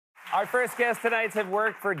Our first guests tonight have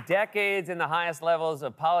worked for decades in the highest levels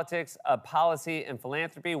of politics, policy, and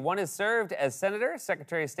philanthropy. One has served as senator,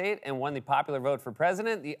 secretary of state, and won the popular vote for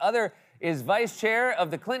president. The other is vice chair of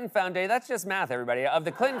the Clinton Foundation. That's just math, everybody. Of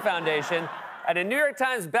the Clinton Foundation. And a New York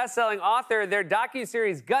Times bestselling author. Their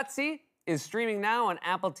docuseries, Gutsy, is streaming now on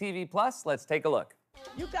Apple TV+. Let's take a look.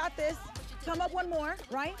 You got this. Come up one more,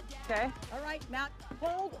 right? Okay. All right, now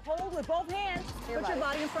hold with both hands. Put your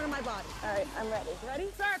body in front of my body. All right, I'm ready. Ready?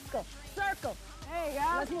 Circle, circle. There you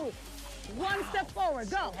go. Let's move. One step forward,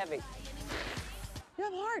 go. Heavy. You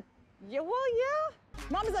have heart. Yeah, well, yeah.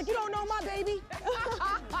 Mama's like, you don't know my baby.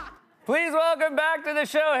 Please welcome back to the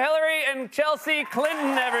show, Hillary and Chelsea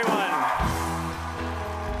Clinton, everyone.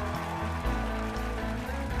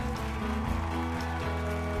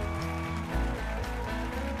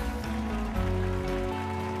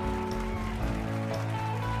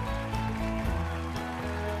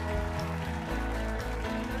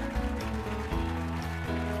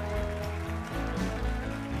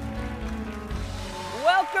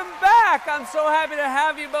 Welcome back. I'm so happy to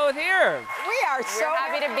have you both here. We are so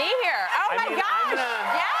happy to be here. Oh, my gosh.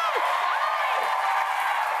 Yes.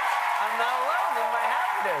 I'm not alone in my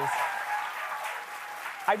happiness.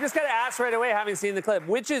 I just got to ask right away, having seen the clip,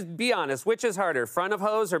 be honest, which is harder, front of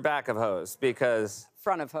hose or back of hose? Because...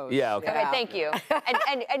 Front of hose. Yeah, okay. Okay, thank you.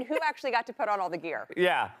 And who actually got to put on all the gear?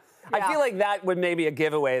 Yeah. I feel like that would maybe a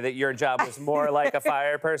giveaway that your job was more like a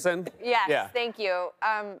fire person. Yes, yeah. Thank you.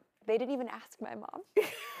 They didn't even ask my mom.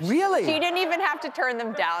 Really? She didn't even have to turn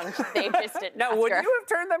them down. They just didn't Now, ask would her. you have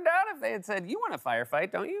turned them down if they had said, you want to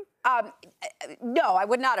firefight, don't you? No, I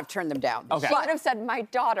would not have turned them down. Okay. She would have said, my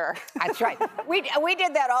daughter. That's right. We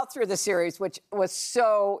did that all through the series, which was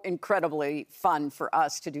so incredibly fun for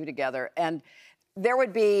us to do together. And there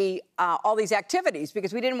would be all these activities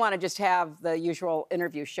because we didn't want to just have the usual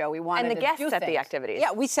interview show. We wanted And the to guests do at the things. activities.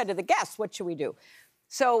 Yeah, we said to the guests, what should we do?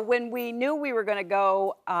 So when we knew we were going to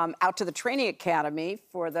go out to the training academy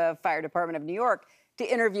for the Fire Department of New York to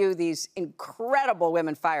interview these incredible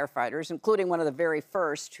women firefighters, including one of the very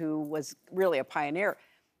first who was really a pioneer,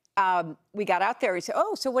 we got out there. He said,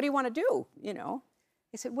 oh, so what do you want to do? You know,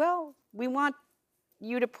 he said, well, we want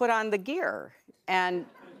you to put on the gear. And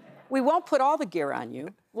we won't put all the gear on you.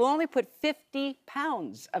 We'll only put 50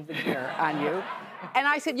 pounds of the gear on you. And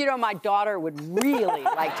I said, you know, my daughter would really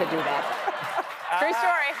like to do that. True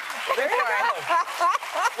story. There you go.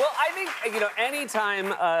 Well, I think,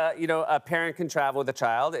 anytime, a parent can travel with a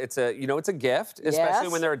child, it's a gift, especially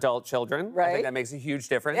when they're adult children. Right. I think that makes a huge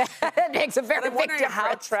difference. It makes a very I'm big wondering difference.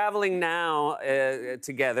 how traveling now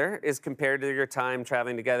together is compared to your time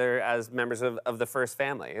traveling together as members of the first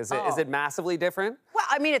family. Is it massively different? Well,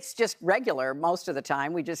 I mean, it's just regular most of the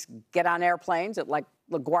time. We just get on airplanes at like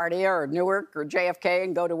LaGuardia or Newark or JFK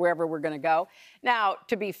and go to wherever we're going to go. Now,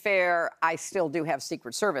 to be fair, I still do have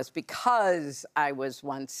Secret Service because I was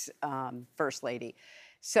once First Lady.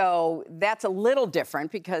 So that's a little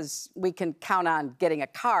different because we can count on getting a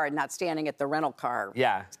car and not standing at the rental car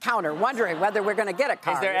counter wondering whether we're going to get a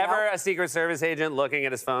car. Is there ever a Secret Service agent looking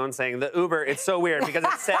at his phone saying, the Uber, it's so weird because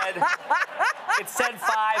it said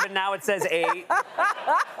 5 and now it says 8.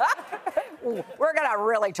 We're going to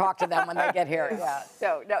really talk to them when they get here. Yeah.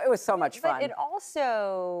 So, no, it was so much fun. But it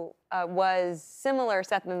also was similar,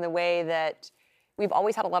 Seth, in the way that we've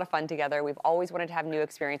always had a lot of fun together. We've always wanted to have new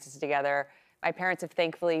experiences together. My parents have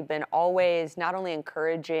thankfully been always not only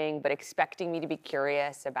encouraging, but expecting me to be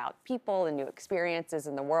curious about people and new experiences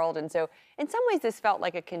in the world. And so in some ways, this felt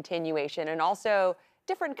like a continuation and also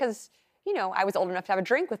different because, I was old enough to have a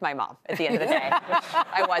drink with my mom at the end of the day, which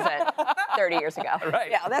I wasn't 30 years ago.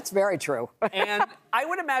 Right. Yeah, that's very true. And I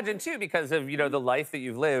would imagine, too, because of, the life that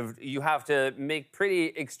you've lived, you have to make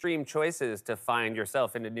pretty extreme choices to find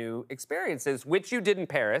yourself into new experiences, which you did in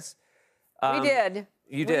Paris. We did.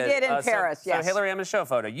 You did. We did in Paris, yes. So Hillary, I'm going to show a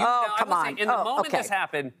photo. Come on. In the moment this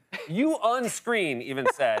happened, you on screen even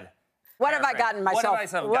said, What have I gotten myself?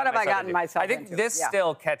 What have I gotten myself I think into? this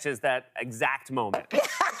still catches that exact moment.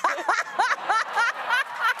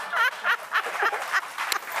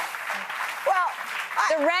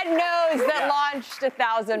 The red nose that launched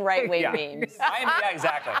 1,000 right-wing memes. Yeah,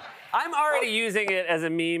 exactly. I'm already using it as a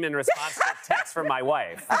meme in response to text from my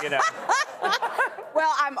wife,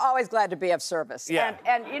 Well, I'm always glad to be of service. Yeah.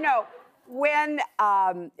 And when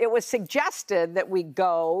it was suggested that we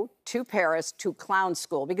go to Paris to clown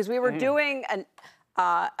school, because we were doing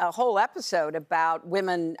a whole episode about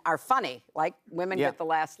women are funny, like women get the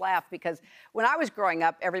last laugh, because when I was growing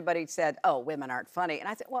up, everybody said, oh, women aren't funny. And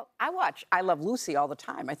I said, well, I Love Lucy all the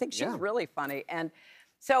time. I think she's really funny. And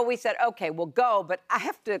so we said, okay, we'll go. But I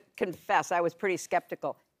have to confess, I was pretty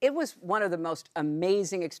skeptical. it was one of the most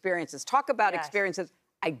amazing experiences. Talk about Yes. experiences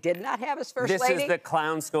I did not have as First This Lady. is the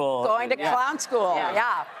clown school. Going to clown school.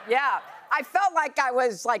 Yeah. Yeah. I felt like I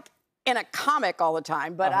was like in a comic all the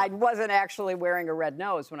time, but I wasn't actually wearing a red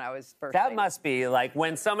nose when I was First That Lady. must be like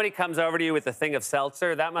when somebody comes over to you with a thing of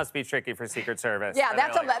seltzer. That must be tricky for Secret Service. Yeah, And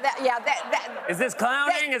that's they're a like, that. Is this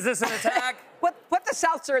clowning? Is this an attack? Put the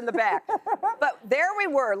seltzer in the back. But there we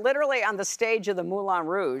were, literally on the stage of the Moulin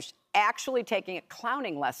Rouge, actually taking a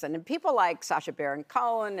clowning lesson. And people like Sacha Baron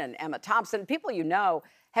Cohen and Emma Thompson, people you know,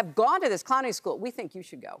 have gone to this clowning school. We think you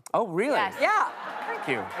should go. Oh, really? Yes. Yeah. Thank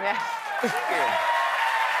you. Yeah. Thank you.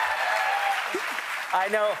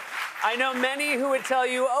 I know many who would tell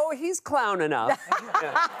you, oh, he's clown enough.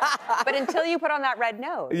 But until you put on that red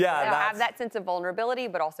nose, Yeah, you know, that's- have that sense of vulnerability,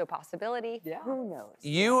 but also possibility. Yeah. Who knows?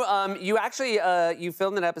 You actually you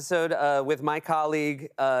filmed an episode with my colleague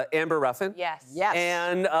Amber Ruffin. Yes. Yes.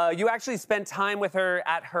 And you actually spent time with her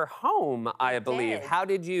at her home, I believe. did. How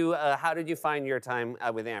did you find your time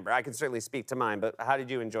with Amber? I can certainly speak to mine, but how did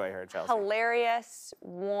you enjoy her, Chelsea? Hilarious,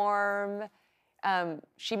 warm.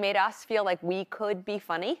 She made us feel like we could be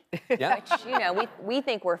funny. Yeah. Which, you know, we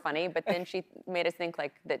think we're funny, but then she made us think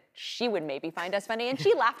like that she would maybe find us funny. And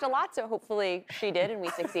she laughed a lot, so hopefully she did and we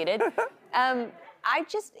succeeded. I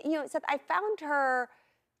just, you know, Seth, I found her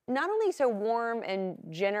not only so warm and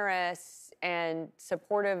generous and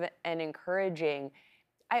supportive and encouraging,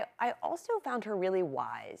 I also found her really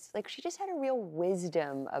wise. Like, she just had a real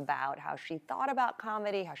wisdom about how she thought about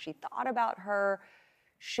comedy, how she thought about her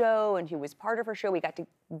show, and who was part of her show. We got to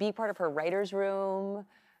be part of her writer's room.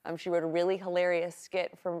 She wrote a really hilarious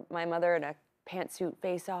skit for my mother in a pantsuit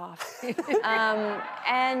face-off.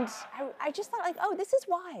 And I just thought, like, oh, this is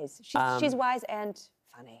wise. She's wise and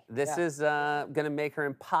funny. This is going to make her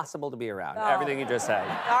impossible to be around. Everything you just said.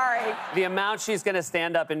 Sorry. The amount she's going to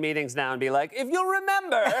stand up in meetings now and be like, if you'll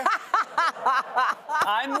remember,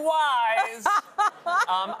 I'm wise.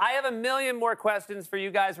 I have a million more questions for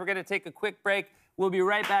you guys. We're going to take a quick break. We'll be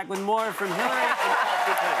right back with more from Hillary and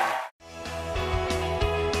Chelsea Clinton.